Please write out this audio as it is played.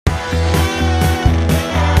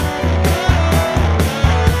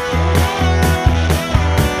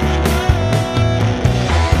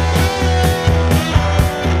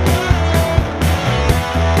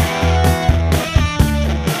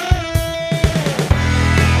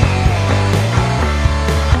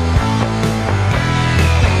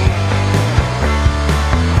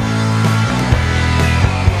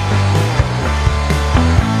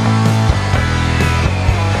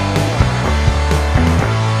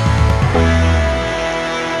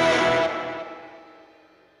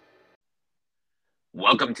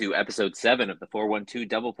Welcome to episode 7 of the 412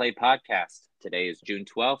 Double Play Podcast. Today is June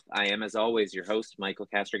 12th. I am, as always, your host, Michael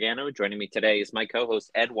Castrogano. Joining me today is my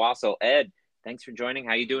co-host, Ed Wassel. Ed, thanks for joining.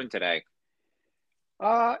 How you doing today?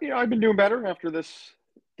 I've been doing better after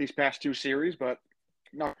these past two series, but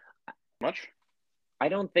not much. I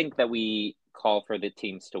don't think that we call for the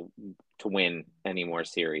teams to win any more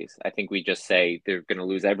series. I think we just say they're going to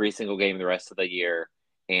lose every single game the rest of the year,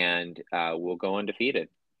 and we'll go undefeated.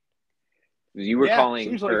 You were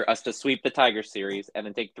calling for us to sweep the Tigers series and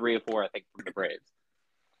then take 3 of 4, I think, from the Braves.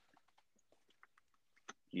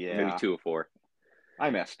 Yeah, maybe 2 of 4. I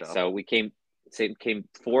messed up. So we came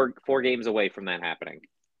four games away from that happening.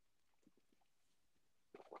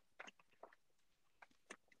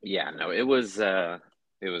 Yeah, no, it was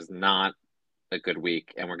not a good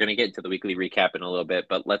week, and we're going to get into the weekly recap in a little bit.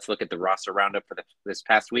 But let's look at the roster roundup for this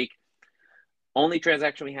past week. Only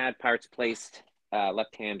transaction we had: Pirates placed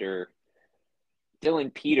left-hander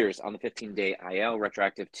Dylan Peters on the 15-day IL,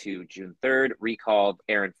 retroactive to June 3rd. Recalled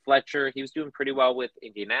Aaron Fletcher. He was doing pretty well with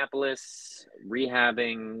Indianapolis.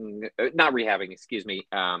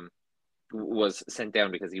 Was sent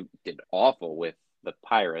down because he did awful with the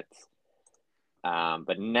Pirates.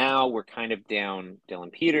 But now we're kind of down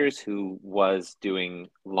Dylan Peters, who was doing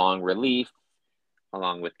long relief,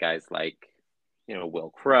 along with guys like,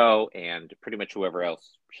 Will Crow and pretty much whoever else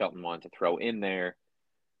Shelton wanted to throw in there.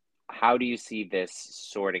 How do you see this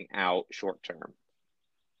sorting out short term?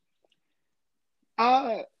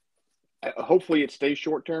 Hopefully it stays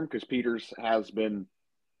short term because Peters has been,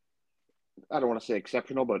 I don't want to say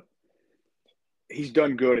exceptional, but he's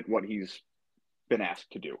done good at what he's been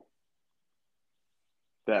asked to do.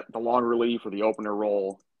 That the long relief or the opener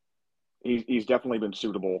role, he's definitely been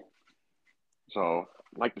suitable. So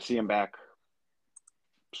I'd like to see him back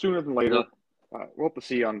sooner than later. We'll have to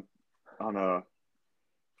see on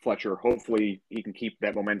Fletcher. Hopefully he can keep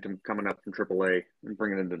that momentum coming up from AAA and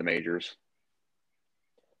bring it into the majors.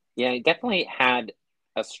 Yeah, he definitely had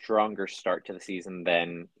a stronger start to the season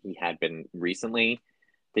than he had been recently.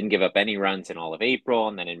 Didn't give up any runs in all of April,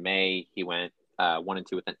 and then in May he went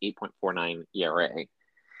 1-2 with an 8.49 ERA,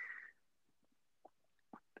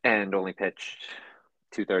 and only pitched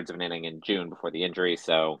 2/3 of an inning in June before the injury.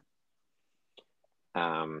 So,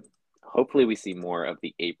 hopefully we see more of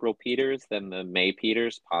the April Peters than the May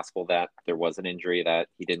Peters. Possible that there was an injury that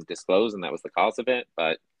he didn't disclose and that was the cause of it.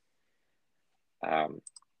 But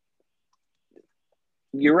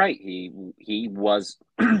you're right. He was,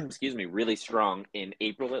 really strong in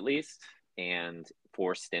April at least, and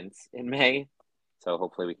 4 stints in May. So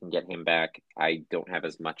hopefully we can get him back. I don't have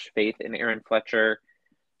as much faith in Aaron Fletcher.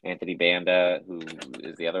 Anthony Banda, who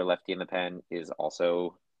is the other lefty in the pen, is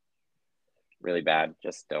also really bad.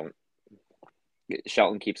 Just don't.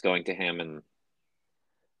 Shelton keeps going to him, and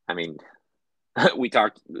I mean, we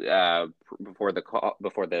talked before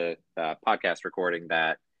the podcast recording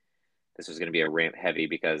that this was going to be a rant heavy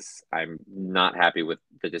because I'm not happy with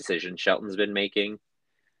the decision Shelton's been making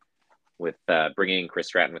with bringing Chris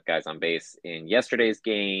Stratton with guys on base in yesterday's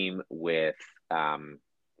game. With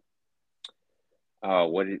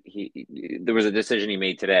there was a decision he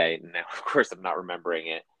made today. Now, of course, I'm not remembering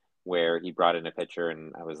it, where he brought in a pitcher,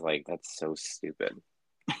 and I was like, that's so stupid.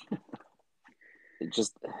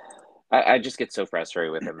 I just get so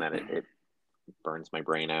frustrated with him that it burns my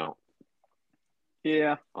brain out.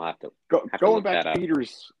 Yeah. I'll have to going back to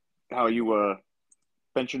Peters, how you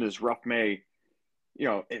mentioned his rough May. He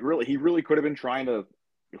really could have been trying to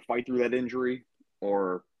fight through that injury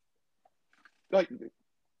or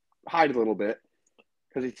hide a little bit,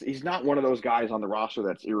 because he's not one of those guys on the roster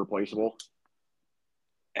that's irreplaceable.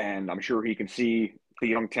 And I'm sure he can see the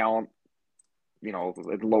young talent,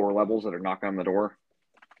 at lower levels that are knocking on the door.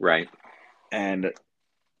 Right. And,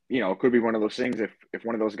 it could be one of those things. If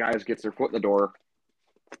one of those guys gets their foot in the door,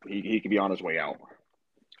 he could be on his way out.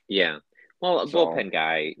 Yeah. Well, a bullpen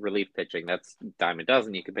guy, relief pitching, that's dime a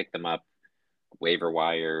dozen. You can pick them up, waiver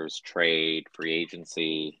wires, trade, free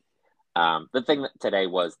agency. The thing today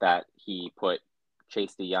was that he put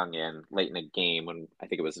Chase DeYoung in late in a game when I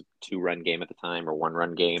think it was a 2-run game at the time or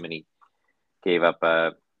 1-run game, and he gave up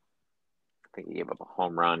a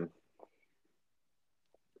home run.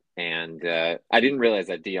 And I didn't realize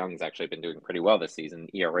that DeYoung's actually been doing pretty well this season,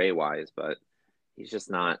 ERA wise, but he's just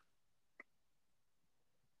not.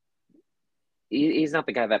 He's not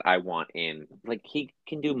the guy that I want in. Like, he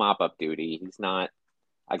can do mop-up duty. He's not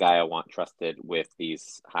a guy I want trusted with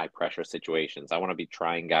these high-pressure situations. I want to be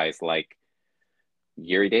trying guys like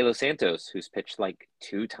Yuri De Los Santos, who's pitched like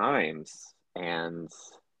 2 times. And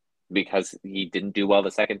because he didn't do well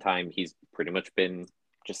the second time, he's pretty much been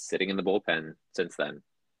just sitting in the bullpen since then.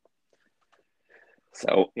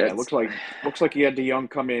 So Yeah, it it's looks like he had DeYoung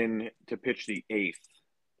come in to pitch the eighth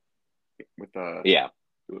with yeah,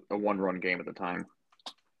 a 1-run game at the time.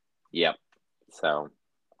 yep. So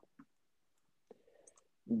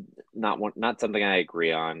not something I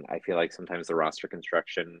agree on. I feel like sometimes the roster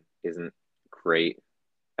construction isn't great.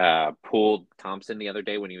 Pulled Thompson the other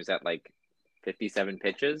day when he was at like 57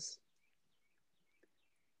 pitches,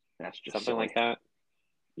 That's just something silly. like that.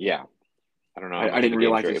 Yeah, I don't know how I much of didn't the games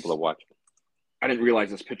realize you're this. able to watch. I didn't realize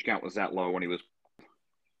this pitch count was that low when he was.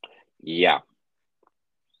 Yeah,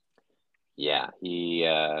 yeah. He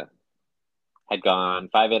had gone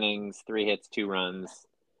 5 innings, 3 hits, 2 runs,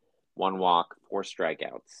 1 walk, 4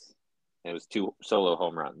 strikeouts. It was 2 solo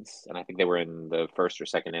home runs, and I think they were in the first or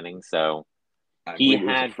second inning. So I he believe it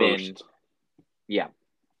was the had been, first. yeah,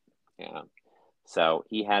 yeah. So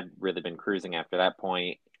he had really been cruising after that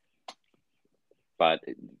point. But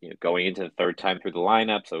going into the third time through the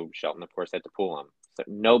lineup, so Shelton, of course, had to pull him. So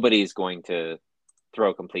nobody's going to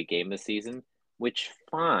throw a complete game this season, which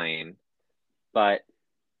fine, but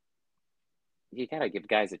you got to give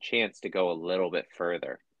guys a chance to go a little bit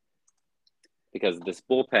further because this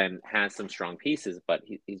bullpen has some strong pieces, but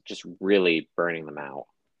he's just really burning them out.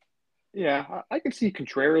 Yeah, I can see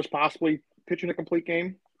Contreras possibly pitching a complete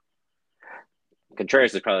game.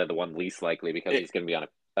 Contreras is probably the one least likely because he's going to be on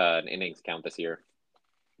an innings count this year.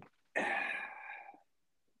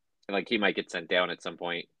 Like he might get sent down at some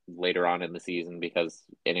point later on in the season because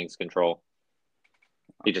innings control.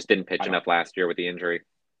 He just didn't pitch enough last year with the injury.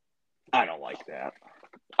 I don't like that.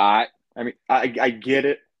 I mean, I get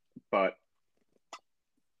it, but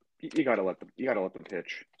you gotta let them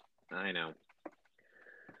pitch. I know.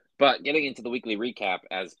 But getting into the weekly recap,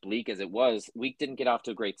 as bleak as it was, week didn't get off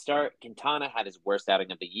to a great start. Quintana had his worst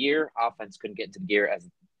outing of the year. Offense couldn't get into gear as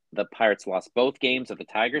the Pirates lost both games of the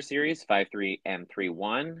Tiger series, 5-3 and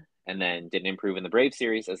 3-1, and then didn't improve in the Brave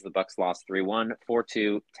series as the Bucks lost 3-1,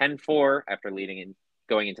 4-2, 10-4 after leading and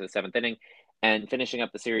going into the 7th inning, and finishing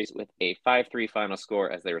up the series with a 5-3 final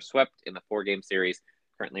score as they were swept in the 4-game series,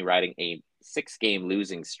 currently riding a 6-game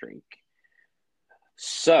losing streak.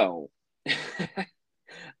 So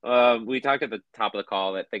we talked at the top of the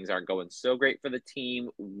call that things aren't going so great for the team.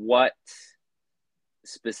 What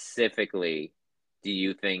specifically do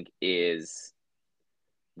you think is,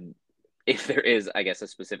 if there is, I guess, a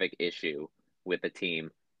specific issue with the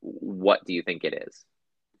team, what do you think it is?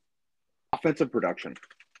 Offensive production.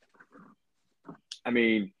 I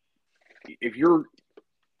mean, if you're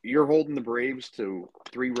holding the Braves to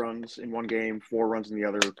 3 runs in one game, 4 runs in the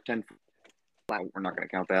other, 10, we're not going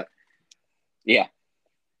to count that. Yeah.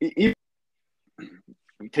 You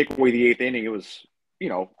take away the 8th inning, it was,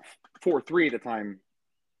 4-3 at the time.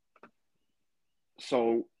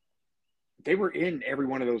 So they were in every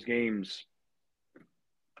one of those games.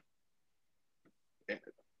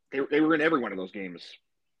 They were in every one of those games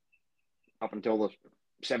up until the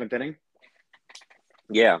 7th inning.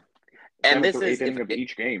 Yeah. And this is 8th inning of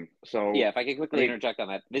each game. So yeah, if I could quickly interject on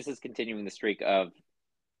that, this is continuing the streak of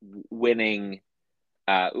winning.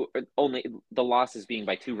 Only the losses being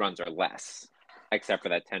by 2 runs or less, except for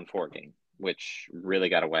that 10-4 game, which really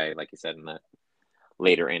got away, like you said, in the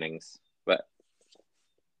later innings. But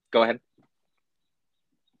go ahead.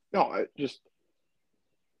 No,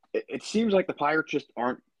 it seems like the Pirates just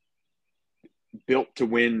aren't built to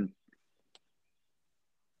win.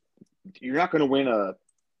 You're not going to win a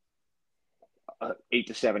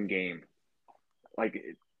 8-7 game. Like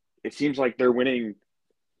it seems like they're winning.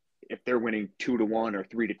 If they're winning 2-1 or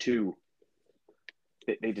 3-2,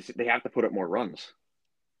 they have to put up more runs.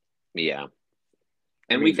 Yeah,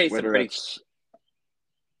 and we faced some pretty.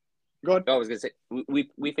 Go ahead. I was gonna say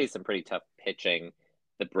we faced some pretty tough pitching.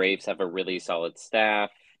 The Braves have a really solid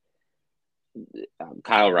staff.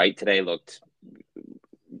 Kyle Wright today looked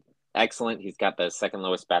excellent. He's got the second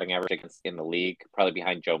lowest batting average in the league, probably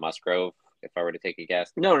behind Joe Musgrove, if I were to take a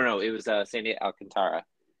guess. No. It was Sandy Alcantara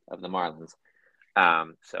of the Marlins.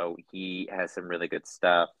 So he has some really good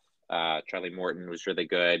stuff. Charlie Morton was really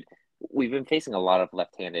good. We've been facing a lot of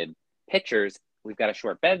left-handed pitchers. We've got a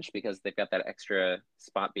short bench because they've got that extra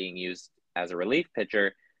spot being used as a relief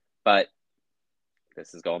pitcher. But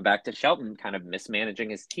this is going back to Shelton kind of mismanaging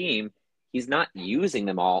his team. He's not using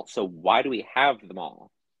them all. So why do we have them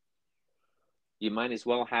all? You might as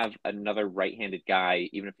well have another right-handed guy,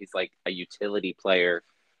 even if he's like a utility player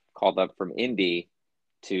called up from Indy,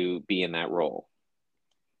 to be in that role.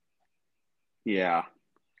 Yeah,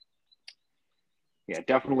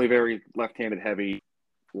 definitely very left-handed heavy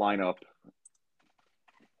lineup,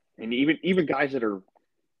 and even guys that are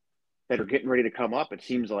getting ready to come up. It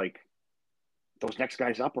seems like those next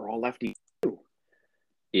guys up are all lefty too.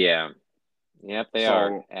 Yeah. Yep, they are,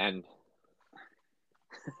 So and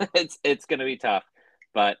it's going to be tough.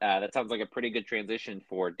 But that sounds like a pretty good transition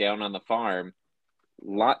for Down on the Farm.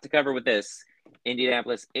 Lot to cover with this.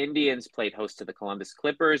 Indianapolis Indians played host to the Columbus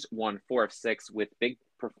Clippers, won 4 of 6 with big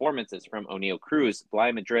performances from O'Neal Cruz,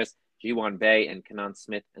 Bly Madris, Ji-Won Bae, and Kenan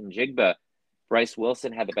Smith-Njigba. Bryce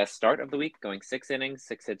Wilson had the best start of the week, going 6 innings,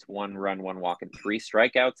 6 hits, 1 run, 1 walk, and 3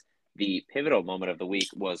 strikeouts. The pivotal moment of the week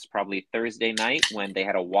was probably Thursday night when they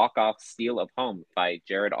had a walk-off steal of home by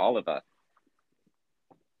Jared Oliva.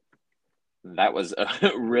 That was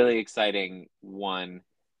a really exciting one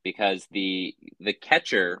because the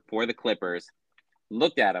catcher for the Clippers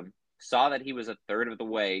looked at him, saw that he was a third of the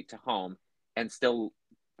way to home, and still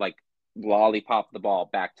like lollipopped the ball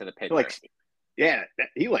back to the pitcher.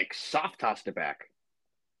 He soft tossed it back.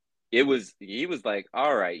 He was like,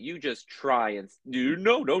 all right, you just try and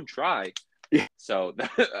don't try. Yeah. So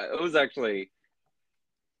it was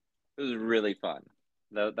really fun.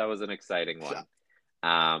 That was an exciting one.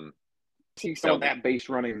 Seeing some of that base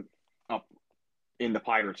running up in the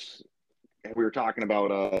Pirates, and we were talking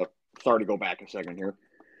about sorry to go back a second here,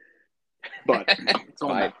 but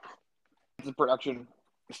going back to production,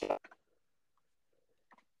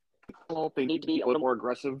 they need to be a little more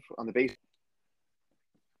aggressive on the base.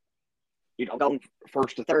 Going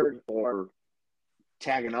first to third or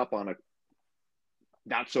tagging up on a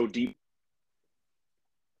not so deep.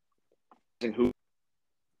 Who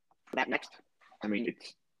that next? I mean,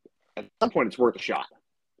 it's at some point it's worth a shot.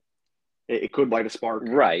 It could light a spark,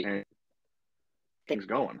 right? And things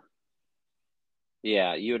going.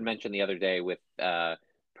 Yeah, you had mentioned the other day with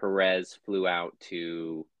Perez flew out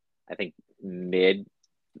to, I think, mid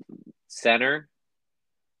center.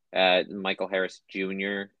 Michael Harris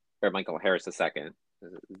Jr. or Michael Harris II,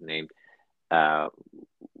 his name,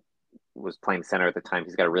 was playing center at the time.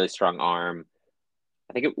 He's got a really strong arm.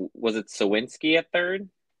 I think it Sawinski at third,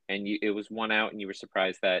 and it was 1 out, and you were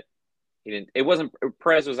surprised that he didn't. It wasn't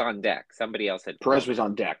Perez was on deck. Somebody else had. Perez was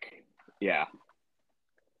on deck. Yeah.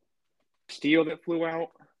 Steele that flew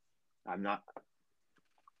out. I'm not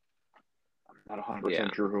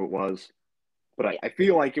 100% sure who it was, but I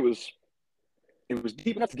feel like it was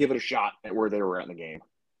deep enough to give it a shot at where they were at in the game.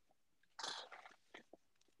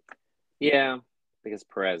 Yeah, because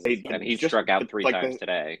Perez, and he struck out 3 times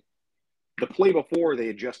today. The play before, they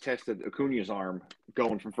had just tested Acuna's arm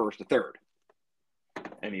going from first to third,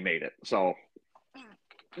 and he made it. So,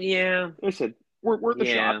 yeah, I said worth a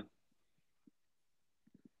shot.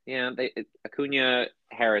 Yeah, Acuna,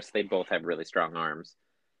 Harris, they both have really strong arms.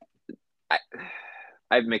 I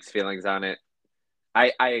have mixed feelings on it.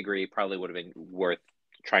 I agree. Probably would have been worth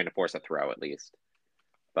trying to force a throw at least,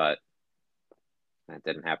 but that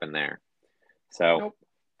didn't happen there. So,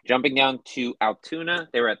 Jumping down to Altoona,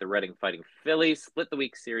 they were at the Reading Fighting Phillies, split the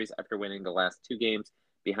week series after winning the last 2 games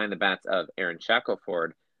behind the bats of Aaron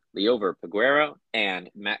Shackelford, Liover Peguero, and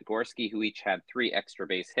Matt Gorski, who each had 3 extra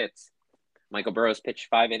base hits. Michael Burrows pitched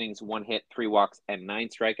 5 innings, 1 hit, 3 walks, and 9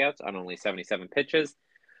 strikeouts on only 77 pitches.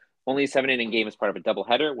 Only a 7-inning game as part of a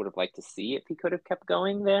doubleheader. Would have liked to see if he could have kept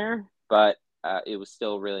going there, but it was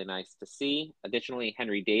still really nice to see. Additionally,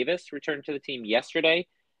 Henry Davis returned to the team yesterday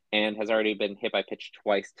and has already been hit by pitch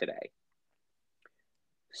twice today.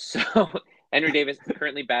 So Henry Davis is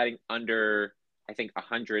currently batting under, I think,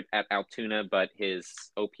 100 at Altoona, but his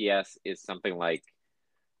OPS is something like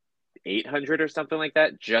 800 or something like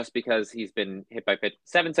that, just because he's been hit by pitch.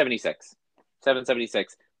 776,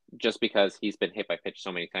 just because he's been hit by pitch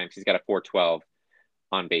so many times. He's got a 412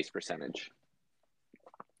 on base percentage.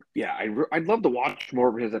 Yeah, I'd love to watch more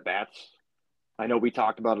of his at bats. I know we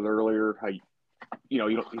talked about it earlier. How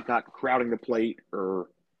he's not crowding the plate or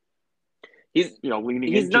he's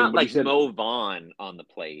leaning. He's not like Mo Vaughn on the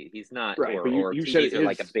plate. He's not, right, or you said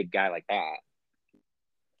like a big guy like that.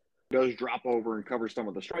 Does drop over and cover some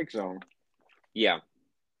of the strike zone. Yeah.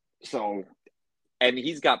 So, and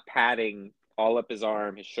he's got padding all up his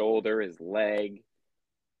arm, his shoulder, his leg.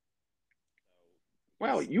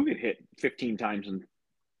 Well, you get hit 15 times and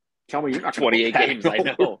tell me you're not 28 games. I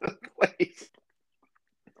know.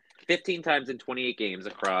 15 times in 28 games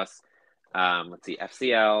across, let's see,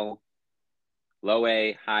 FCL, Low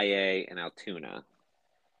A, High A, and Altoona.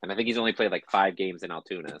 And I think he's only played like 5 games in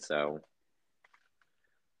Altoona, so.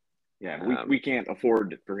 Yeah, we can't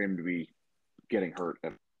afford for him to be getting hurt.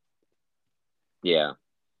 Yeah.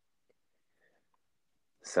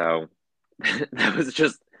 So that was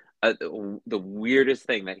just the weirdest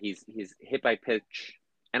thing that he's hit by pitch.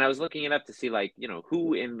 And I was looking it up to see, like,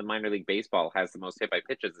 who in the minor league baseball has the most hit by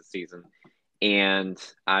pitches this season. And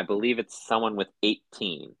I believe it's someone with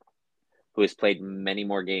 18 who has played many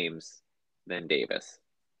more games than Davis.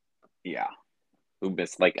 Yeah. who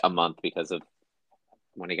missed like a month because of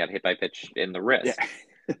when he got hit by a pitch in the Yeah. wrist.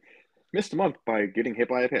 Missed a month by getting hit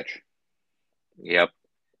by a pitch. Yep.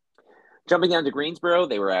 Jumping down to Greensboro,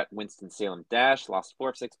 they were at Winston-Salem Dash, lost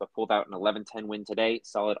 4-6, but pulled out an 11-10 win today.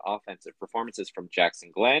 Solid offensive performances from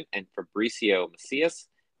Jackson Glenn and Fabricio Macias,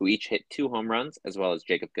 who each hit 2 home runs, as well as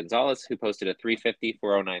Jacob Gonzalez, who posted a 350,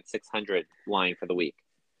 409, 600 line for the week.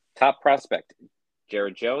 Top prospect,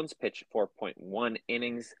 Jared Jones, pitched 4.1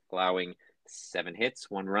 innings, allowing 7 hits,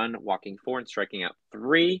 1 run, walking 4, and striking out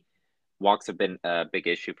 3. Walks have been a big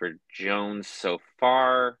issue for Jones so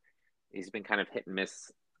far. He's been kind of hit and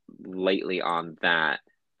miss lately on that.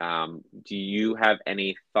 Do you have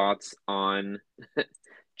any thoughts on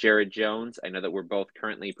Jared Jones? I know that we're both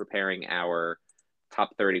currently preparing our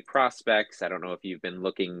top 30 prospects. I don't know if you've been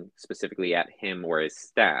looking specifically at him or his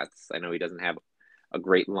stats. I know he doesn't have a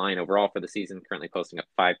great line overall for the season, currently posting a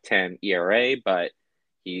 5.10 ERA, but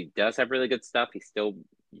he does have really good stuff. He's still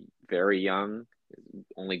very young,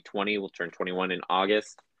 only 20, will turn 21 in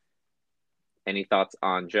August. Any thoughts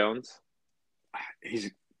on Jones?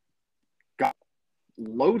 He's got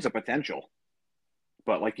loads of potential,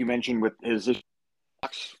 but like you mentioned with his if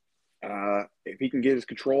he can get his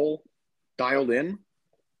control dialed in,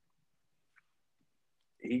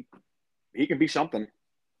 he can be something.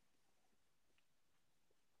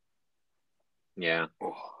 Yeah.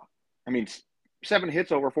 Oh, I mean, 7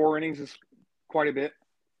 hits over 4 innings is quite a bit,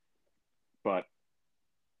 but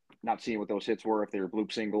not seeing what those hits were, if they were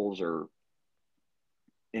bloop singles or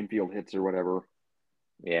infield hits or whatever.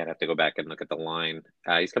 Yeah, I'd have to go back and look at the line.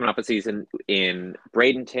 He's coming off a season in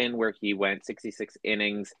Bradenton where he went 66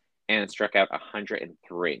 innings and struck out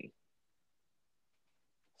 103.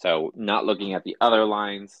 So not looking at the other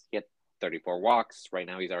lines, he had 34 walks. Right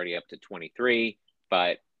now he's already up to 23,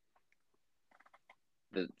 but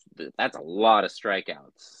that's a lot of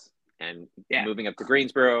strikeouts. And moving up to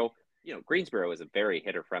Greensboro, Greensboro is a very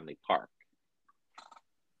hitter-friendly park.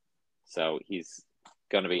 So he's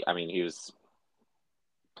going to be, he was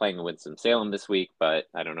playing in Winston-Salem this week, but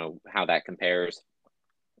I don't know how that compares.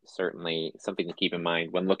 Certainly something to keep in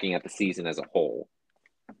mind when looking at the season as a whole.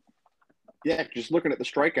 Yeah, just looking at the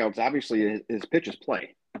strikeouts, obviously his pitches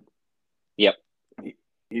play. Yep.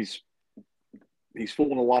 He's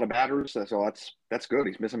fooling a lot of batters, so that's good.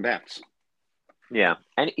 He's missing bats. Yeah,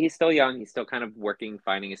 and he's still young. He's still kind of working,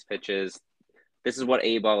 finding his pitches. This is what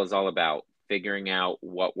A-ball is all about, figuring out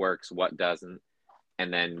what works, what doesn't,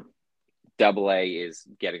 and then Double-A is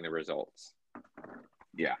getting the results.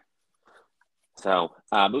 Yeah. So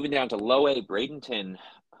moving down to Low-A, Bradenton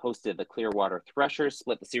hosted the Clearwater Threshers,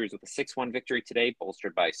 split the series with a 6-1 victory today,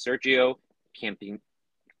 bolstered by Sergio Campagna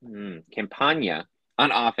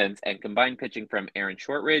on offense and combined pitching from Aaron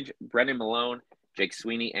Shortridge, Brennan Malone, Jake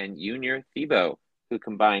Sweeney, and Junior Thibault, who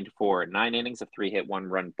combined for 9 innings of 3-hit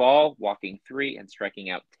 1-run ball, walking 3 and striking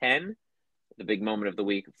out 10. The big moment of the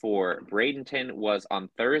week for Bradenton was on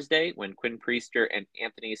Thursday when Quinn Priester and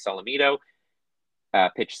Anthony Solomito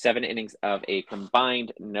pitched 7 innings of a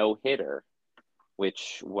combined no-hitter,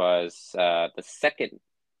 which was the second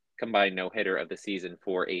combined no-hitter of the season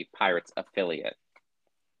for a Pirates affiliate.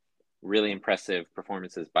 Really impressive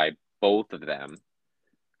performances by both of them.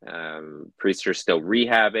 Priester's still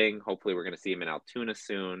rehabbing. Hopefully we're going to see him in Altoona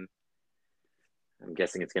soon. I'm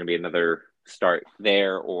guessing it's going to be another start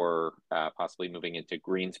there or possibly moving into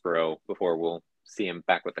Greensboro before we'll see him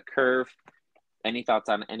back with the curve. Any thoughts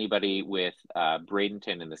on anybody with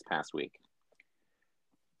Bradenton in this past week?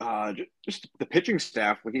 Just the pitching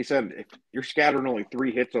staff. Like he said, if you're scattering only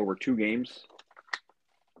 3 hits over 2 games,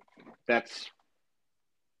 that's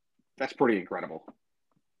pretty incredible.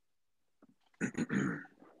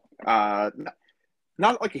 Not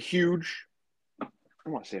like a huge, I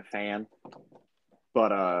don't want to say a fan,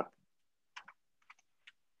 but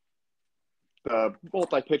the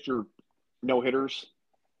multi-pitcher no-hitters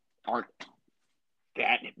aren't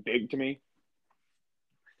that big to me.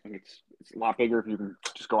 I think it's a lot bigger if you can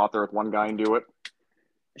just go out there with one guy and do it.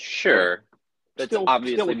 Sure. That's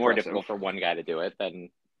obviously still more difficult for one guy to do it than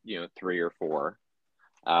 3 or 4.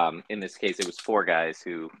 In this case, it was 4 guys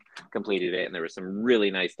who completed it, and there were some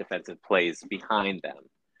really nice defensive plays behind them.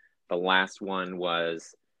 The last one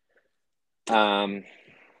was, I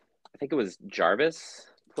think it was Jarvis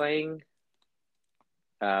playing.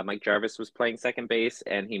 Mike Jarvis was playing second base,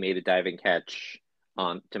 and he made a diving catch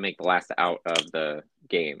to make the last out of the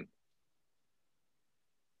game.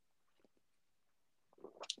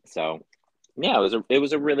 So, yeah, it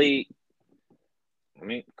was a really,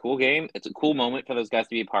 cool game. It's a cool moment for those guys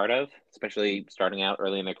to be a part of, especially starting out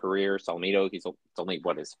early in their career. Solomito, it's only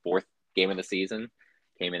his 4th game of the season,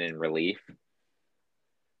 came in relief.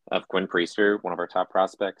 of Quinn Priester, one of our top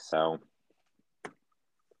prospects. So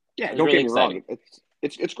Yeah, it's don't really get me wrong. exciting.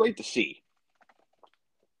 It's great to see.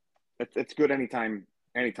 It's good anytime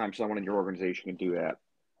someone in your organization can do that.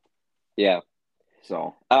 Yeah.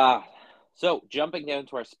 So So jumping down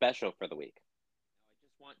to our special for the week, I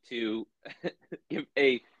just want to give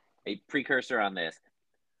a precursor on this.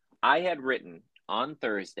 I had written on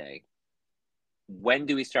Thursday, when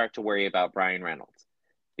do we start to worry about Brian Reynolds?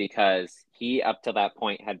 Because he, up to that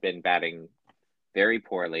point, had been batting very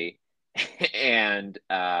poorly and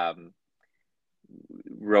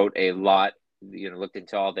wrote a lot, looked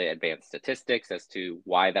into all the advanced statistics as to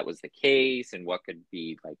why that was the case and what could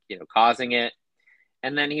be causing it.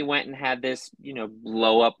 And then he went and had this,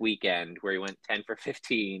 blow up weekend where he went 10 for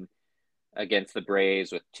 15 against the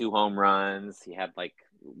Braves with 2 home runs. He had like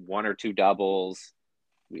 1 or 2 doubles.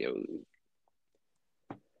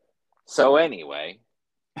 So anyway,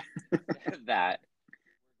 that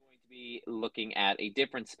we're going to be looking at a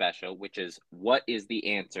different special, which is what is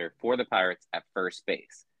the answer for the Pirates at first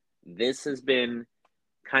base? This has been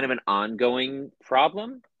kind of an ongoing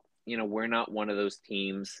problem. We're not one of those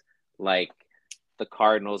teams like the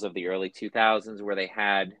Cardinals of the early 2000s where they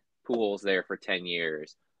had Pujols there for 10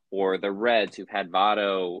 years, or the Reds who've had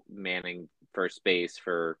Votto manning first base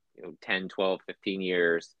for 10, 12, 15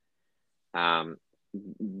 years.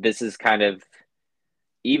 This is kind of,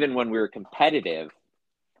 even when we were competitive,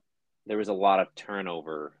 there was a lot of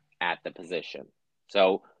turnover at the position.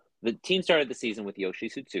 So the team started the season with Yoshi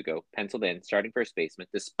Tsutsugo penciled in, starting first baseman,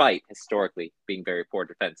 despite historically being very poor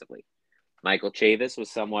defensively. Michael Chavis was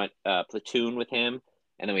somewhat platoon with him,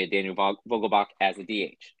 and then we had Daniel Vogelbach as a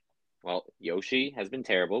DH. Well, Yoshi has been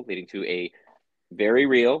terrible, leading to a very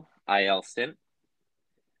real IL stint.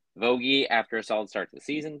 Vogie, after a solid start to the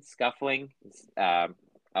season, scuffling,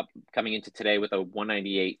 coming into today with a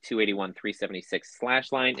 198, 281, 376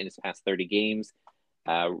 slash line in his past 30 games.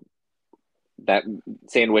 That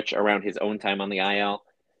sandwich around his own time on the IL.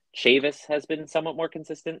 Chavis has been somewhat more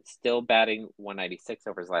consistent, still batting 196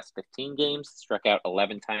 over his last 15 games, struck out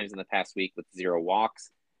 11 times in the past week with 0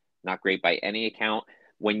 walks. Not great by any account.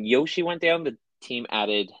 When Yoshi went down, the team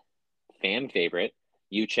added fan favorite,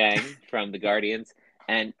 Yu Chang from the Guardians,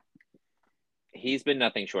 and he's been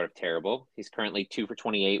nothing short of terrible. He's currently 2 for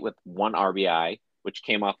 28 with 1 RBI, which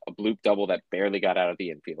came off a bloop double that barely got out of the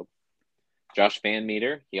infield. Josh Van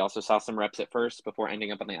Meter, he also saw some reps at first before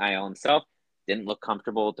ending up on the IL himself. Didn't look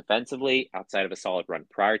comfortable defensively outside of a solid run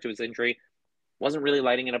prior to his injury. Wasn't really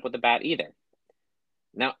lighting it up with the bat either.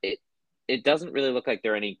 Now, it doesn't really look like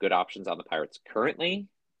there are any good options on the Pirates currently.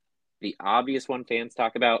 The obvious one fans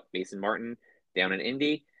talk about, Mason Martin down in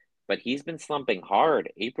Indy, but he's been slumping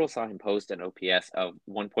hard. April saw him post an OPS of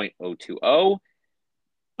 1.020,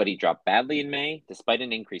 but he dropped badly in May, despite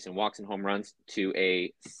an increase in walks and home runs to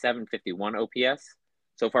a 751 OPS.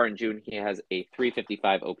 So far in June, he has a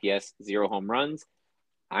 355 OPS, 0 home runs.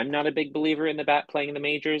 I'm not a big believer in the bat playing in the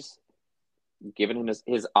majors. Given him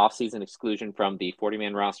his offseason exclusion from the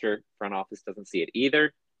 40-man roster, front office doesn't see it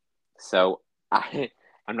either. So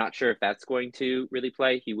I'm not sure if that's going to really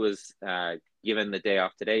play. He was given the day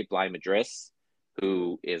off today. Bly Madris,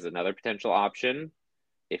 who is another potential option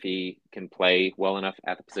if he can play well enough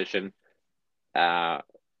at the position,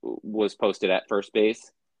 was posted at first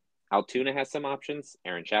base. Altoona has some options.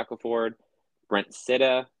 Aaron Shackelford, Brent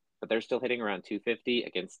Sitta, but they're still hitting around 250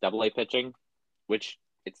 against Double-A pitching, which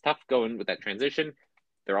it's tough going with that transition.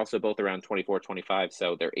 They're also both around 24, 25,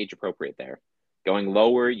 so they're age appropriate there. Going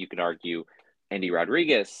lower, you could argue Andy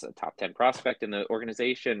Rodriguez, a top 10 prospect in the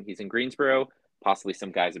organization. He's in Greensboro, possibly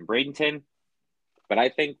some guys in Bradenton. But I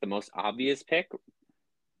think the most obvious pick,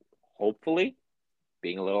 hopefully,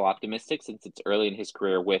 being a little optimistic since it's early in his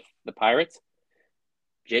career with the Pirates,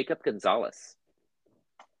 Jacob Gonzalez.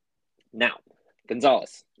 Now,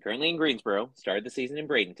 Gonzalez, currently in Greensboro, started the season in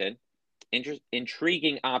Bradenton.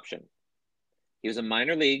 Intriguing option. He was a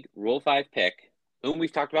minor league Rule 5 pick, whom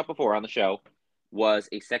we've talked about before on the show, was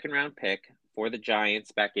a second-round pick for the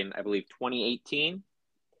Giants back in, I believe, 2018.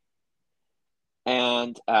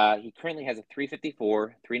 And he currently has a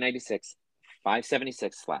 354, 396,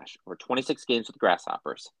 576 slash over 26 games with the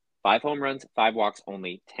Grasshoppers. 5 home runs, 5 walks,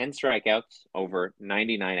 only 10 strikeouts, over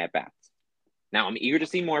 99 at-bats. Now, I'm eager to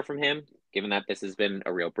see more from him, given that this has been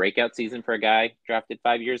a real breakout season for a guy drafted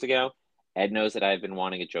 5 years ago. Ed knows that I've been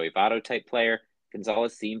wanting a Joey Votto type player.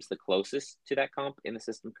 Gonzalez seems the closest to that comp in the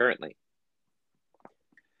system currently.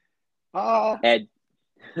 Ed,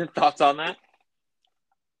 thoughts on that?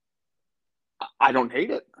 I don't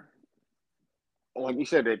hate it. Like you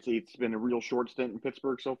said, it's been a real short stint in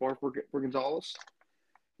Pittsburgh so far for Gonzalez.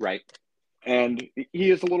 Right. And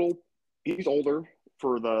he's older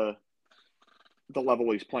for the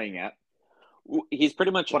level he's playing at. He's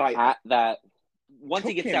pretty much at that. Once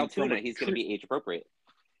he gets to Altoona, he's going to be age appropriate.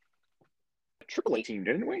 AAA team,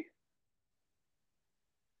 didn't we?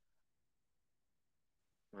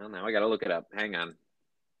 Well, now I got to look it up. Hang on.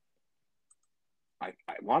 I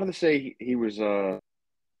wanted to say he was.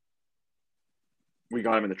 We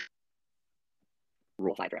got him in the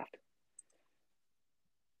Rule 5 draft.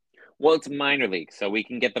 Well, it's minor league, so we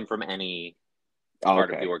can get them from any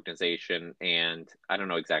part of the organization, and I don't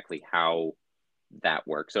know exactly how that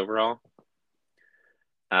works overall.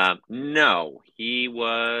 No, he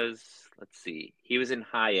was. Let's see. He was in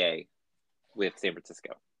High A with San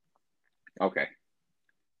Francisco. Okay.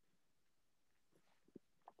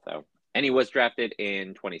 So, and he was drafted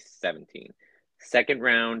in 2017. Second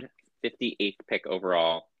round, 58th pick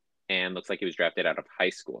overall, and looks like he was drafted out of high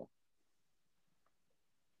school.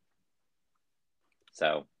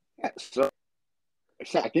 So, yeah, so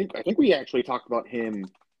I think we actually talked about him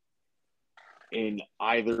in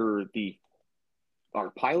either our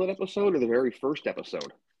pilot episode or the very first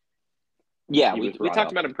episode. Yeah, we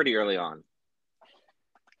talked about him pretty early on,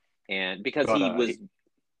 and because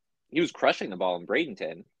he was crushing the ball in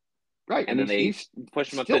Bradenton, right? And then they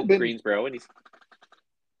pushed him up to Greensboro, and he's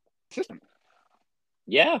system.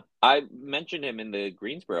 Yeah, I mentioned him in the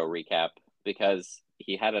Greensboro recap because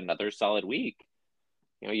he had another solid week.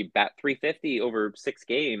 You know, you bat 350 over 6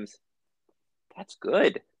 games. That's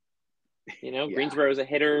good. You know, Greensboro is a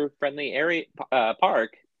hitter-friendly area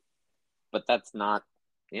park, but that's not.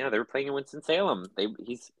 You know, they were playing in Winston-Salem.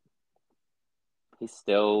 He's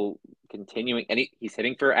still continuing, and he's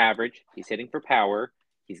hitting for average. He's hitting for power.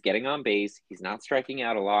 He's getting on base. He's not striking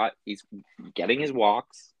out a lot. He's getting his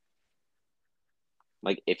walks.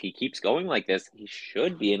 Like, if he keeps going like this, he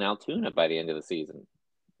should be in Altoona by the end of the season.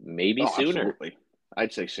 Maybe sooner. Absolutely.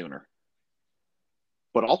 I'd say sooner.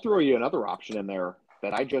 But I'll throw you another option in there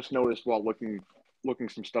that I just noticed while looking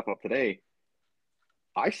some stuff up today.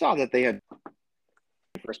 I saw that they had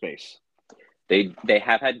first base. They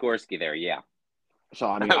have had Gorski there, yeah. So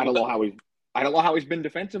I mean, I don't know how he's been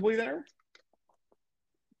defensively there,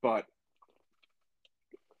 but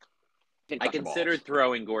I considered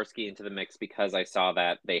throwing Gorski into the mix because I saw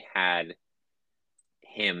that they had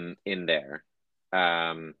him in there.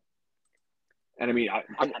 And I mean,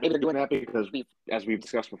 I'm able to do that because as we've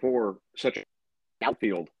discussed before, such an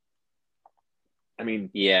outfield. I mean,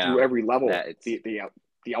 through every level,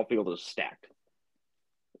 the outfield is stacked.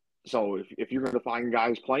 So if you're going to find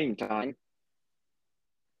guys playing time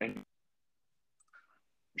and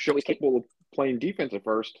show he's capable of playing defense at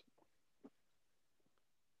first,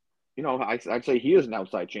 you know, I'd say he has an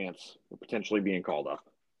outside chance of potentially being called up.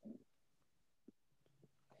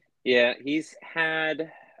 Yeah, he's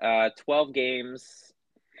had 12 games,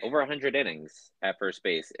 over 100 innings at first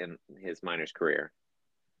base in his minors career.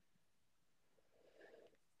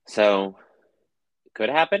 So, could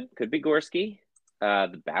happen. Could be Gorski.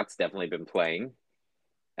 The bat's definitely been playing.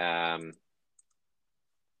 Yeah,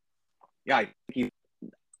 I think he's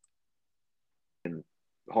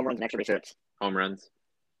home runs and extra base hits. Home runs.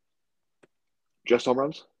 Just home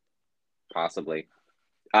runs? Possibly.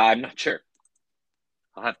 I'm not sure.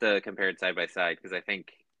 I'll have to compare it side by side because I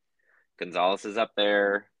think Gonzalez is up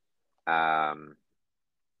there. My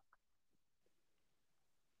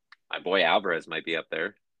boy Alvarez might be up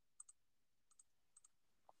there.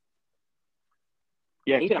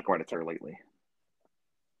 Yeah, he's been up quite a tier lately.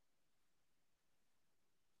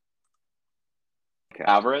 Okay.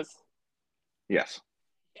 Alvarez? Yes.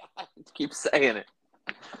 Yeah, I keep saying it.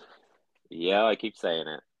 Yeah, I keep saying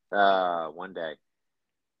it. One day.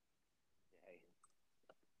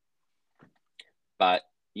 But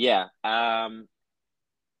yeah, Gonzalez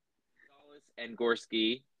and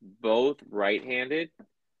Gorski, both right-handed,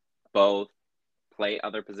 both play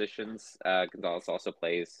other positions. Gonzalez also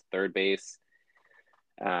plays third base.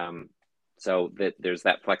 So there's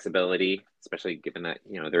that flexibility, especially given that,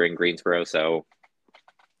 you know, they're in Greensboro, so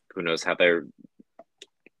who knows how their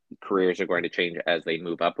careers are going to change as they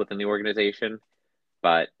move up within the organization.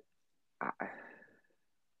 But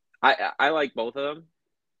I like both of them.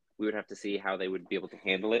 We would have to see how they would be able to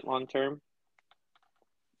handle it long term.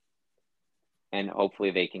 And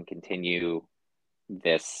hopefully they can continue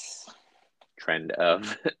this trend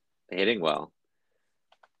of hitting well.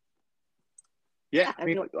 Yeah, I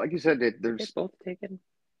mean, like you said, there's both taken.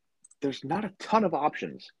 There's not a ton of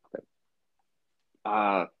options.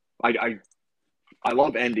 I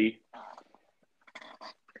love Endy.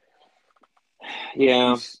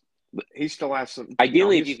 Yeah, he still has some.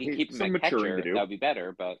 Ideally, if you can keep him at catcher, that would be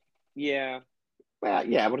better. But yeah, well,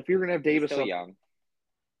 yeah. But if you're gonna have Davis still young,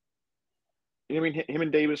 I mean, him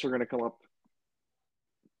and Davis are going to come up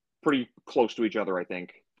pretty close to each other, I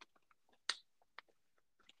think.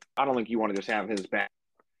 I don't think you want to just have his back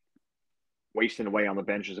wasting away on the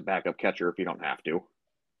bench as a backup catcher if you don't have to.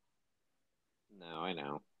 No, I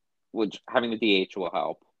know. Which having the DH will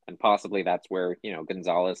help, and possibly that's where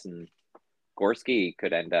Gonzalez and Gorski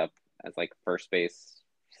could end up as like first base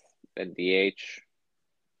and DH,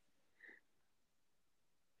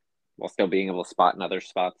 while still being able to spot in other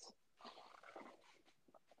spots.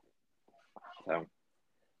 So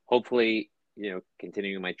hopefully,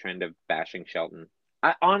 continuing my trend of bashing Shelton.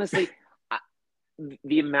 I honestly,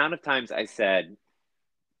 the amount of times I said,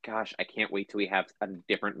 gosh, I can't wait till we have a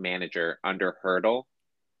different manager under Hurdle.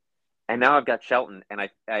 And now I've got Shelton, and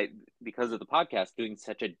I because of the podcast, doing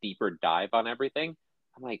such a deeper dive on everything,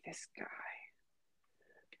 I'm like, this guy.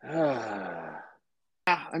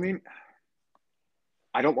 I mean,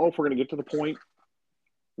 I don't know if we're going to get to the point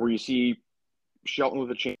where you see Shelton with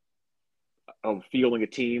a chance of fielding a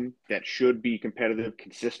team that should be competitive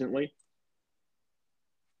consistently.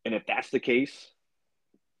 And if that's the case,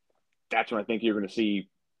 that's when I think you're going to see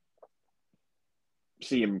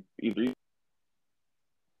him either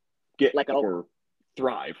get let go or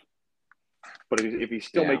thrive. But if he's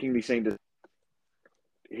still making these same decisions,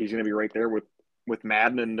 he's going to be right there with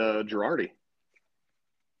Madden and Girardi.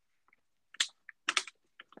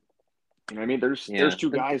 You know what I mean? There's two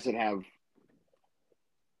guys that have,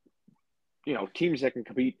 teams that can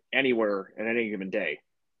compete anywhere at any given day,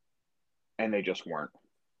 and they just weren't.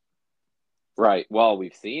 Right. Well,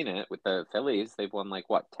 we've seen it with the Phillies. They've won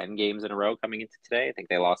 10 games in a row coming into today. I think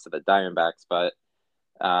they lost to the Diamondbacks, but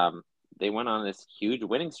they went on this huge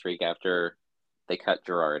winning streak after they cut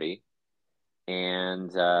Girardi.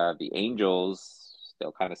 And the Angels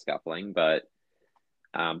still kind of scuffling, but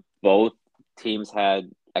both teams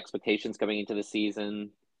had expectations coming into the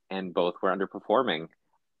season, and both were underperforming.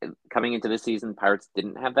 Coming into the season, Pirates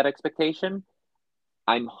didn't have that expectation.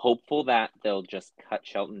 I'm hopeful that they'll just cut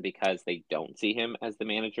Shelton because they don't see him as the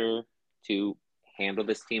manager to handle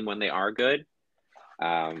this team when they are good.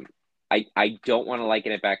 I don't want to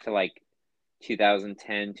liken it back to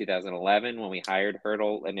 2010, 2011 when we hired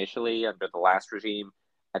Hurdle initially under the last regime.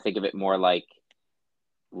 I think of it more like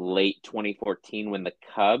late 2014 when the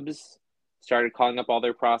Cubs started calling up all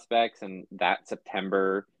their prospects, and that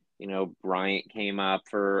September, Bryant came up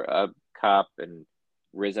for a cup and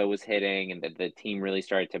Rizzo was hitting, and the team really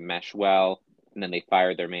started to mesh well. And then they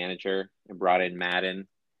fired their manager and brought in Madden.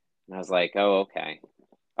 And I was like, oh, okay.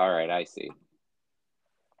 All right, I see.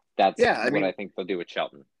 That's what I think they'll do with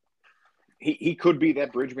Shelton. He could be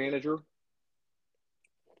that bridge manager,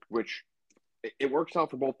 which it works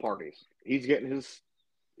out for both parties. He's getting his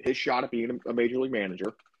shot at being a major league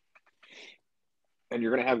manager, and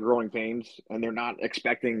you're going to have growing pains, and they're not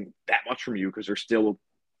expecting that much from you because they're still,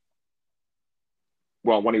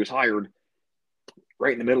 well, when he was hired,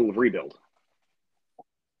 right in the middle of rebuild.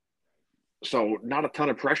 So not a ton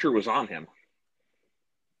of pressure was on him.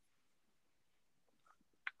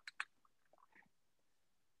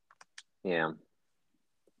 Yeah.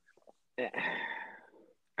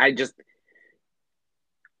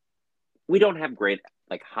 We don't have great,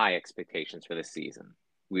 high expectations for this season.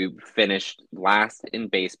 We finished last in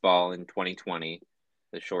baseball in 2020,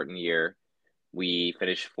 the shortened year. We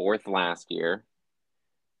finished fourth last year.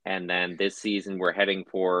 And then this season, we're heading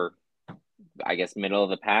for, I guess, middle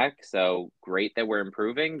of the pack. So great that we're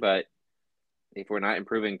improving. But if we're not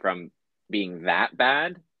improving from being that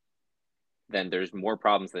bad, then there's more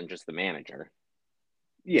problems than just the manager.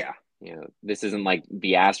 Yeah. This isn't like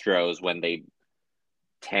the Astros when they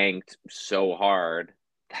tanked so hard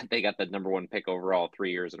that they got the number one pick overall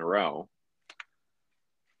 3 years in a row.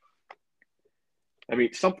 I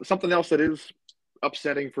mean, something else that is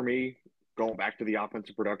upsetting for me, going back to the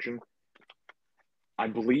offensive production, I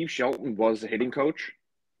believe Shelton was a hitting coach.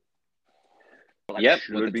 Yep,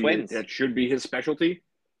 with the Twins. That should be his specialty.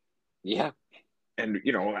 Yeah. And,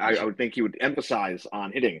 I would think he would emphasize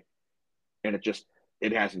on hitting, and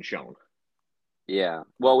it hasn't shown. Yeah.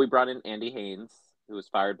 Well, we brought in Andy Haynes, who was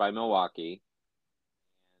fired by Milwaukee.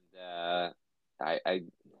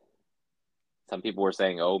 And some people were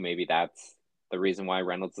saying, oh, maybe that's the reason why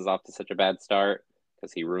Reynolds is off to such a bad start,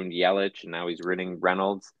 because he ruined Yelich, and now he's ruining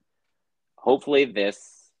Reynolds. Hopefully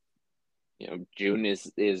this, June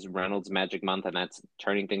is Reynolds' magic month, and that's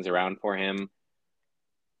turning things around for him.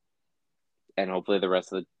 And hopefully the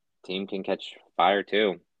rest of the team can catch fire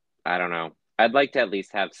too. I don't know. I'd like to at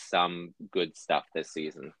least have some good stuff this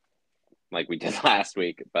season, like we did last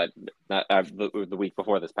week, but not the week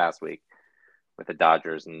before this past week with the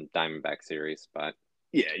Dodgers and Diamondback series. But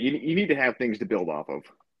yeah, you need to have things to build off of.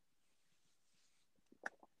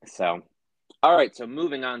 So, all right. So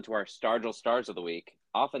moving on to our Stargell Stars of the week.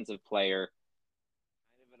 Offensive player,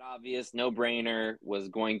 kind of an obvious no-brainer, was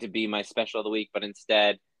going to be my special of the week, but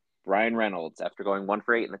instead, Brian Reynolds. After going 1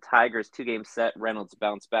 for 8 in the Tigers 2-game set, Reynolds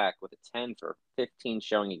bounced back with a 10 for 15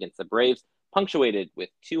 showing against the Braves, punctuated with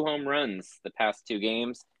 2 home runs the past 2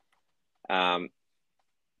 games.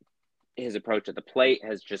 His approach at the plate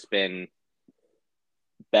has just been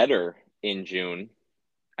better in June.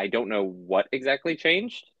 I don't know what exactly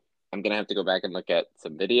changed. I'm going to have to go back and look at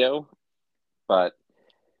some video, but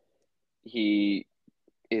he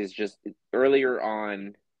is just earlier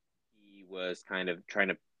on, he was kind of trying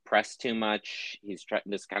to press too much. He's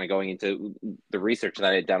just kind of going into the research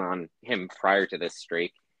that I had done on him prior to this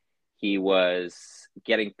streak. He was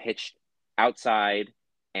getting pitched outside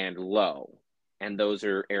and low. And those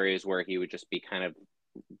are areas where he would just be kind of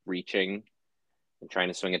reaching and trying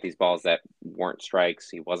to swing at these balls that weren't strikes.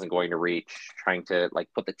 He wasn't going to reach, trying to like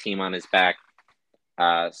put the team on his back.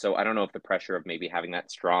 So I don't know if the pressure of maybe having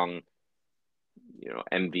that strong,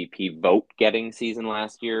 MVP vote getting season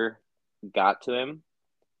last year got to him,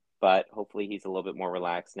 but hopefully he's a little bit more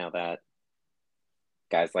relaxed now that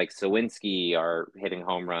guys like Sawinski are hitting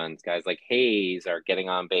home runs, guys like Hayes are getting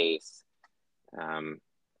on base.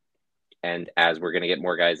 And as we're going to get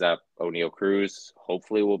more guys up, O'Neal Cruz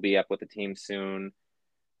hopefully will be up with the team soon.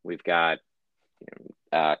 We've got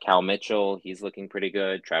Cal Mitchell. He's looking pretty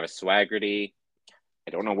good. Travis Swaggerty.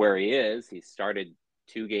 I don't know where he is. He started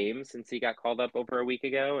 2 games since he got called up over a week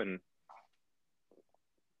ago and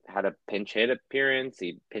had a pinch hit appearance.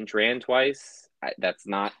 He pinch ran twice. That's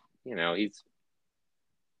not, he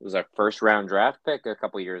was our first round draft pick a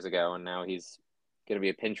couple years ago, and now he's going to be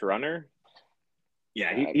a pinch runner.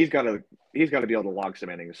 Yeah, he's got to be able to log some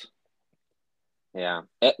innings. Yeah,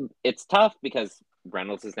 it's tough because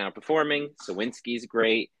Reynolds is now performing. Sawinski's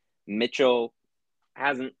great. Mitchell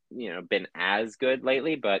hasn't, been as good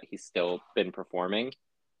lately, but he's still been performing.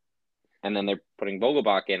 And then they're putting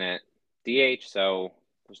Vogelbach in at DH, so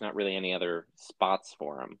there's not really any other spots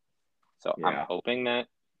for him. So yeah. I'm hoping that,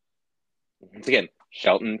 once again,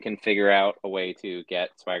 Shelton can figure out a way to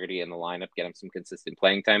get Swaggerty in the lineup, get him some consistent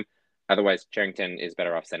playing time. Otherwise, Cherington is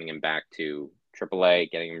better off sending him back to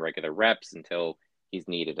AAA, getting him regular reps until he's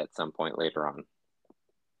needed at some point later on.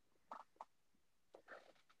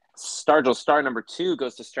 Stargell Star number 2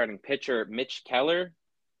 goes to starting pitcher Mitch Keller.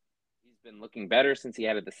 He's been looking better since he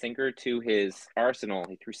added the sinker to his arsenal.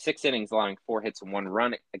 He threw 6 innings, allowing 4 hits and 1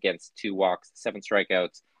 run against 2 walks, 7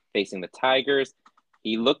 strikeouts, facing the Tigers.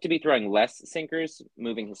 He looked to be throwing less sinkers,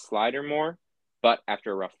 moving his slider more, but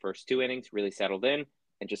after a rough first 2 innings, really settled in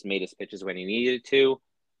and just made his pitches when he needed to.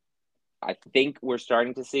 I think we're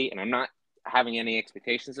starting to see, and I'm not having any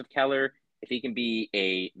expectations of Keller. If he can be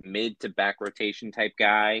a mid to back rotation type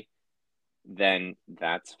guy, then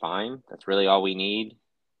that's fine. That's really all we need.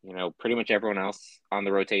 Pretty much everyone else on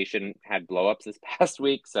the rotation had blowups this past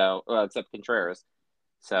week, except Contreras.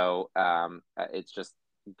 So it's just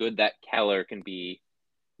good that Keller can be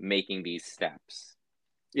making these steps.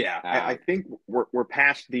 Yeah, I think we're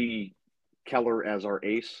past the Keller as our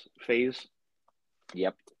ace phase.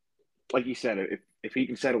 Yep. Like you said, if he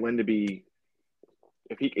can settle in to be,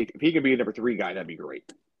 if he can be a number 3 guy, that'd be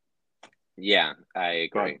great. Yeah, I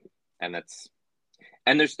agree.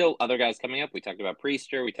 And there's still other guys coming up. We talked about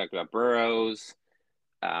Priester. We talked about Burrows.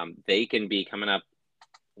 They can be coming up,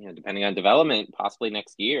 depending on development, possibly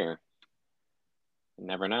next year. You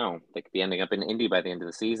never know. They could be ending up in Indy by the end of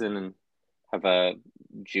the season and have a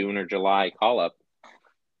June or July call-up.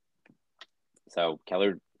 So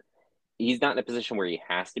Keller, he's not in a position where he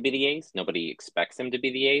has to be the ace. Nobody expects him to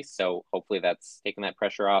be the ace. So hopefully that's taking that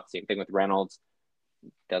pressure off. Same thing with Reynolds.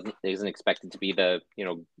 Isn't expected to be the,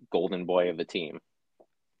 golden boy of the team.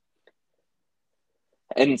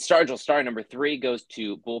 And Stargell Star number 3 goes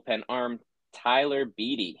to bullpen arm Tyler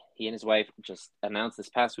Beatty. He and his wife just announced this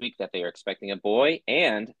past week that they are expecting a boy,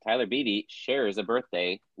 and Tyler Beatty shares a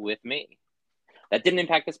birthday with me. That didn't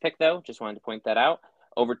impact this pick, though. Just wanted to point that out.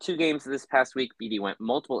 Over 2 games this past week, Beatty went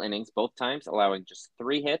multiple innings both times, allowing just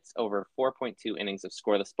 3 hits over 4.2 innings of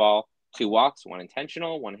scoreless ball, 2 walks, 1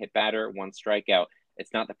 intentional, 1 hit batter, 1 strikeout.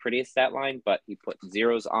 It's not the prettiest stat line, but he put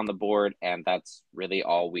zeros on the board, and that's really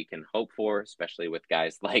all we can hope for, especially with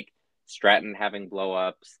guys like Stratton having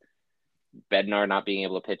blow-ups, Bednar not being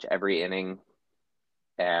able to pitch every inning,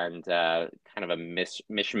 and kind of a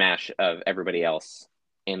mishmash of everybody else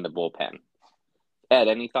in the bullpen. Ed,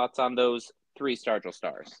 any thoughts on those 3 Stargell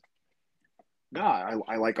Stars? No,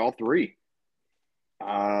 I like all 3.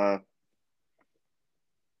 So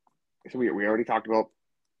we already talked about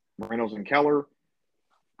Reynolds and Keller.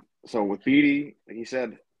 So with Beatty, he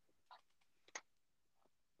said,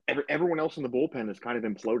 everyone else in the bullpen has kind of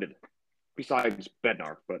imploded, besides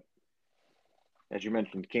Bednar. But as you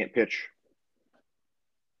mentioned, can't pitch.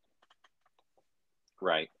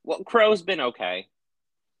 Right. Well, Crow's been okay.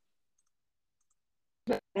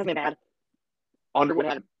 Hasn't been bad. Underwood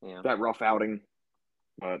had Yeah. that rough outing,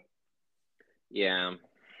 but Yeah.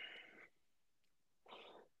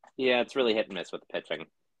 Yeah, it's really hit and miss with the pitching.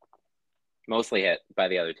 Mostly hit by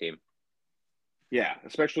the other team. yeah,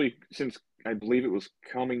 especially since I believe it was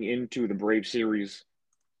coming into the Brave series.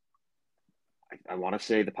 I want to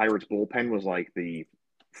say the Pirates bullpen was like the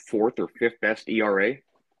fourth or fifth best ERA.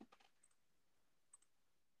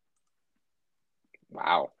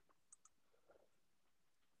 Wow.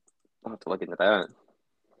 I'll have to look into that.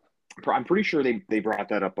 I'm pretty sure they brought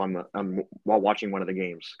that up while watching one of the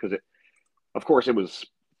games because of course it was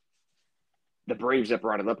the Braves that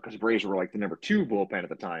brought it up because the Braves were like the number 2 bullpen at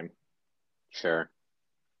the time. Sure.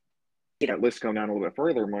 That list going down a little bit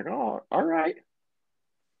further. I'm like, oh, all right.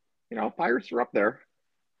 Pirates are up there.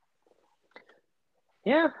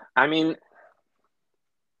 Yeah. I mean,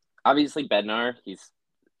 obviously Bednar, he's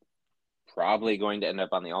probably going to end up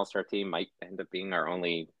on the All-Star team, might end up being our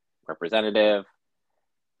only representative.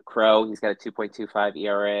 Crow, he's got a 2.25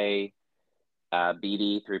 ERA.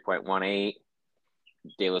 Beatty, 3.18.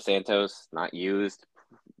 De Los Santos, not used.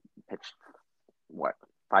 Pitched,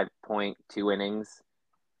 5.2 innings.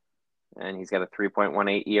 And he's got a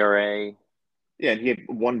 3.18 ERA. Yeah, and he had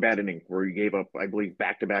one bad inning where he gave up, I believe,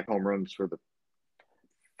 back-to-back home runs for the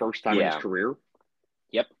first time in his career.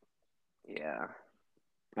 Yep. Yeah.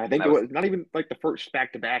 I think it was not even like the first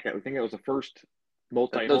back-to-back. I think it was the first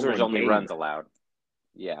multi-home Those were his only game. runs allowed.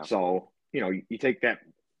 Yeah. So, you take that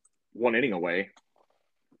one inning away.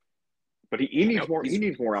 But he needs more. He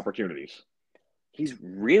needs more opportunities. He's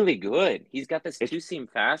really good. He's got this two-seam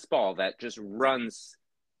fastball that just runs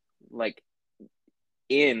like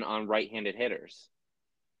in on right-handed hitters.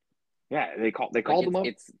 Yeah, they called him up.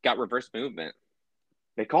 It's got reverse movement.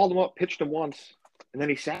 They called him up, pitched him once, and then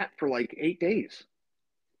he sat for like 8 days.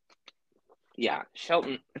 Yeah,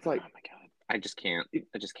 Shelton. It's like, oh my god, I just can't.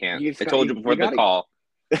 I told you before the call.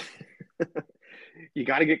 You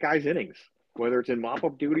got to get guys innings, whether it's in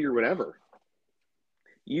mop-up duty or whatever.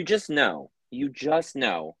 You just know.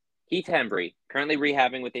 Heath Hembry, currently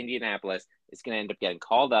rehabbing with Indianapolis, is going to end up getting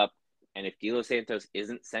called up, and if De Los Santos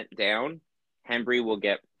isn't sent down, Hembry will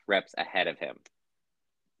get reps ahead of him.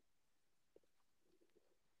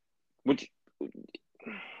 Which,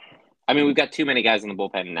 I mean, we've got too many guys in the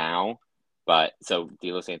bullpen now, but so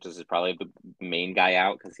De Los Santos is probably the main guy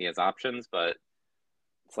out because he has options, but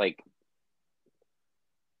it's like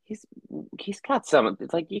he's got some.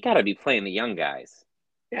 It's like you got to be playing the young guys.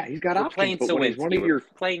 Yeah, he's got options, but when he's one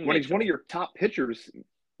of your top pitchers,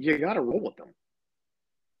 you got to roll with them.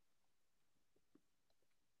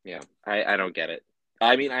 Yeah, I don't get it.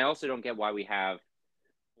 I mean, I also don't get why we have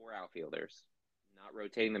 4 outfielders, not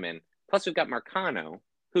rotating them in. Plus, we've got Marcano,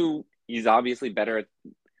 who he's obviously better at.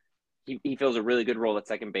 He fills a really good role at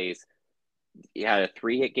second base. He had a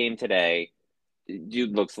 3-hit game today.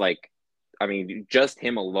 Dude looks like, I mean, just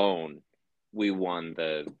him alone, we won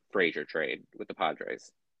the Frazier trade with the Padres.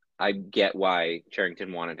 I get why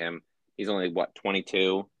Cherington wanted him. He's only,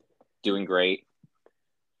 22, doing great.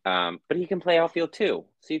 But he can play outfield too.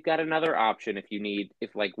 So you've got another option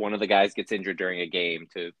if like one of the guys gets injured during a game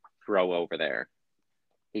to throw over there.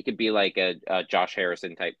 He could be like a Josh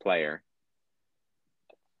Harrison type player.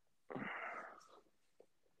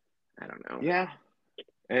 I don't know. Yeah.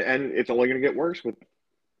 And it's only going to get worse with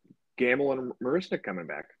Gamble and Marisnik coming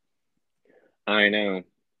back. I know.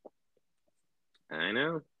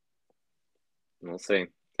 We'll see.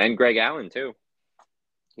 And Greg Allen, too.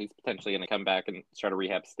 He's potentially going to come back and start a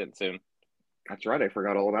rehab stint soon. That's right. I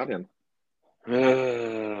forgot all about him.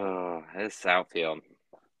 This outfield.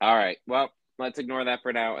 All right. Well, let's ignore that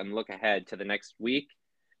for now and look ahead to the next week.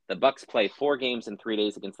 The Bucks play 4 games in 3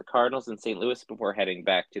 days against the Cardinals in St. Louis before heading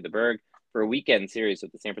back to the Berg for a weekend series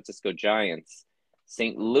with the San Francisco Giants.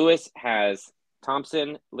 St. Louis has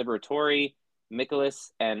Thompson, Liberatore, Mikolas,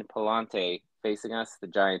 and Palante facing us. The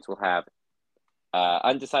Giants will have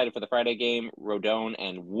undecided for the Friday game, Rodon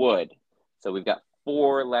and Wood. So we've got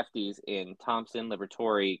 4 lefties in Thompson,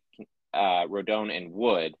 Liberatore, Rodon, and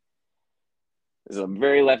Wood. This is a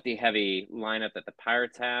very lefty-heavy lineup that the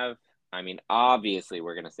Pirates have. I mean, obviously,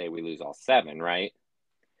 we're going to say we lose all 7, right?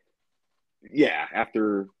 Yeah,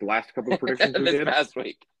 after the last couple of predictions we did. This past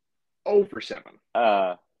week. 0 for 7.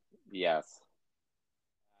 Yes.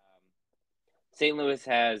 St. Louis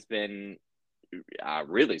has been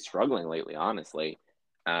really struggling lately, honestly.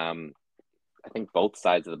 I think both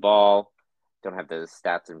sides of the ball. Don't have the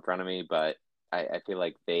stats in front of me, but I feel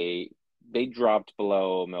like they dropped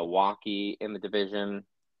below Milwaukee in the division.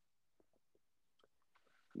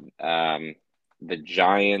 The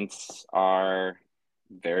Giants are a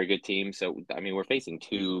very good team. So, I mean, we're facing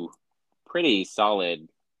two pretty solid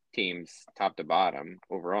teams top to bottom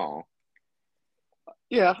overall.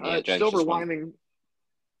 Yeah, Giants silver just won. lining.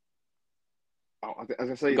 Oh, as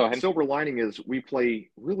I say, Go the ahead. silver lining is we play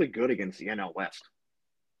really good against the NL West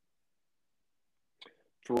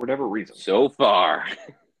for whatever reason. So far.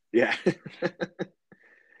 Yeah.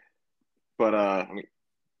 But I mean,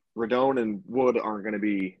 Rodon and Wood aren't going to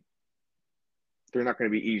be. They're not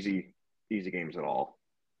going to be easy games at all.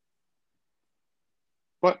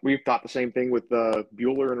 But we've thought the same thing with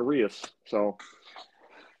Bueller and Arias. So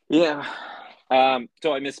Yeah.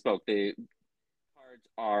 So I misspoke. The Cards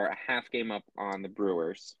are a half game up on the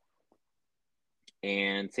Brewers.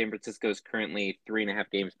 And San Francisco is currently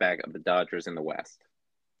 3.5 games back of the Dodgers in the West.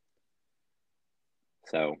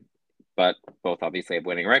 So, but both obviously have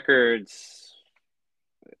winning records.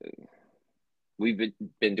 We've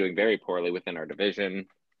been doing very poorly within our division.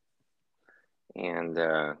 And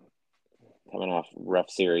coming off rough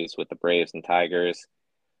series with the Braves and Tigers.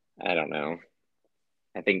 I don't know.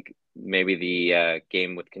 I think maybe the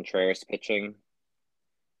game with Contreras pitching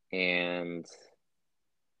and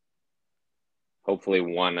hopefully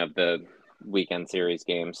one of the weekend series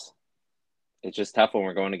games. It's just tough when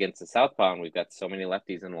we're going against the Southpaw and we've got so many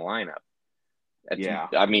lefties in the lineup. yeah,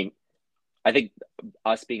 I mean, I think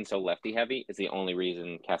us being so lefty heavy is the only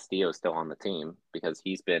reason Castillo's still on the team because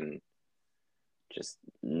he's been just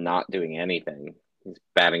not doing anything. He's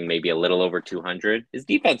batting maybe a little over 200. His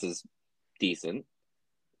defense is decent,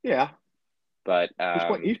 yeah. but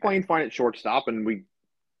He's playing fine at shortstop, and we,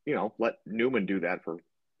 let Newman do that for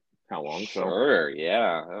how long? sure,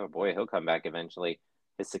 yeah. Oh boy, he'll come back eventually.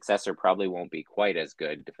 His successor probably won't be quite as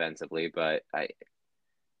good defensively, but I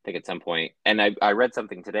think at some point, and I read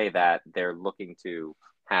something today that they're looking to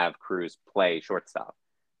have Cruz play shortstop.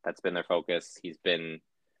 That's been their focus. He's been,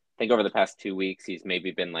 I think over the past 2 weeks, he's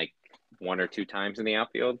maybe been like 1 or 2 times in the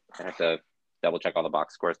outfield. I have to double check all the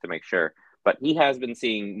box scores to make sure. But he has been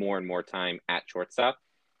seeing more and more time at shortstop.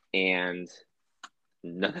 And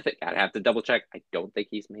I have to double check. I don't think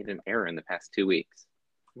he's made an error in the past 2 weeks.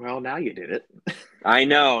 Well, now you did it. I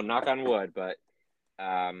know, knock on wood, but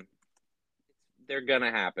they're going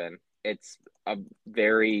to happen. It's a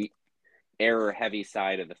very error-heavy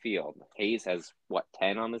side of the field. Hayes has,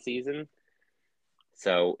 10 on the season?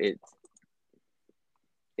 So it's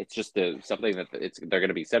just something that they're going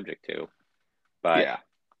to be subject to. But Yeah.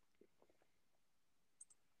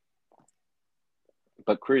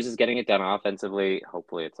 But Cruz is getting it done offensively.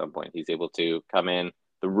 Hopefully at some point he's able to come in.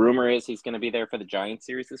 The rumor is he's going to be there for the Giants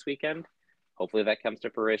series this weekend. Hopefully that comes to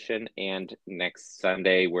fruition. And next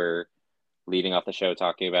Sunday, we're leading off the show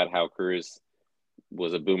talking about how Cruz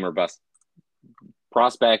was a boomer bust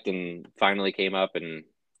prospect and finally came up and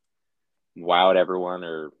wowed everyone,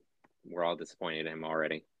 or we're all disappointed in him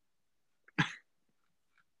already.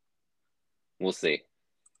 We'll see.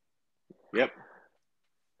 Yep.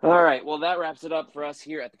 All right. Well, that wraps it up for us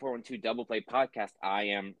here at the 412 Double Play Podcast. I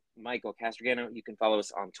am Michael Castrogano. You can follow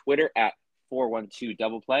us on Twitter at 412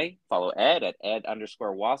 Double Play. Follow Ed at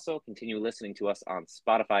Ed_Wassel. Continue listening to us on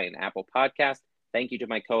Spotify and Apple Podcasts. Thank you to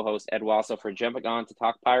my co-host Ed Wassel for jumping on to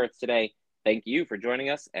talk Pirates today. Thank you for joining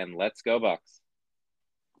us, and let's go Bucks.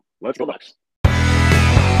 Let's go Bucks.